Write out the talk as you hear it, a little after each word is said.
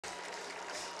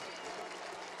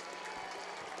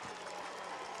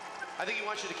I think he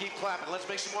wants you to keep clapping. Let's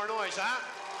make some more noise, huh?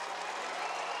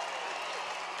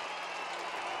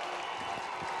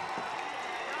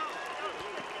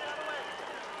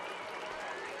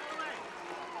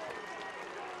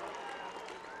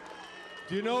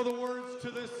 Do you know the words to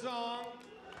this song?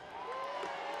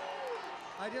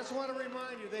 I just want to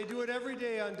remind you, they do it every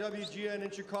day on WGN in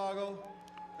Chicago.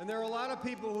 And there are a lot of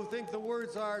people who think the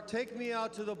words are, take me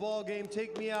out to the ball game,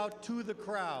 take me out to the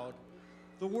crowd.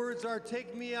 The words are,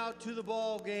 take me out to the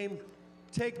ball game,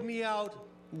 take me out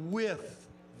with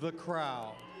the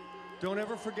crowd. Don't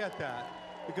ever forget that.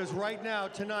 Because right now,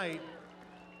 tonight,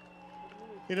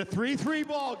 in a 3-3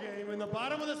 ball game, in the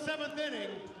bottom of the 7th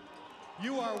inning,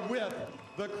 you are with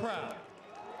the crowd.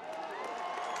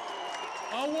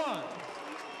 A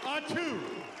 1, a 2,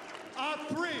 a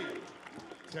 3.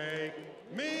 Take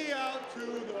me out to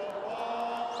the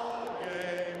ball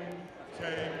game.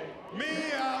 Take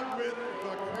me out with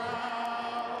the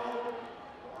crowd.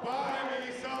 Buy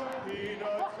me some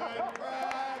peanuts and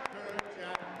Cracker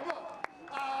Jack. Come on.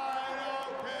 I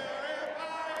don't care if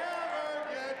I ever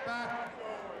get back.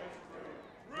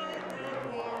 Root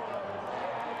for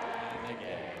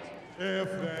the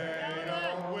if they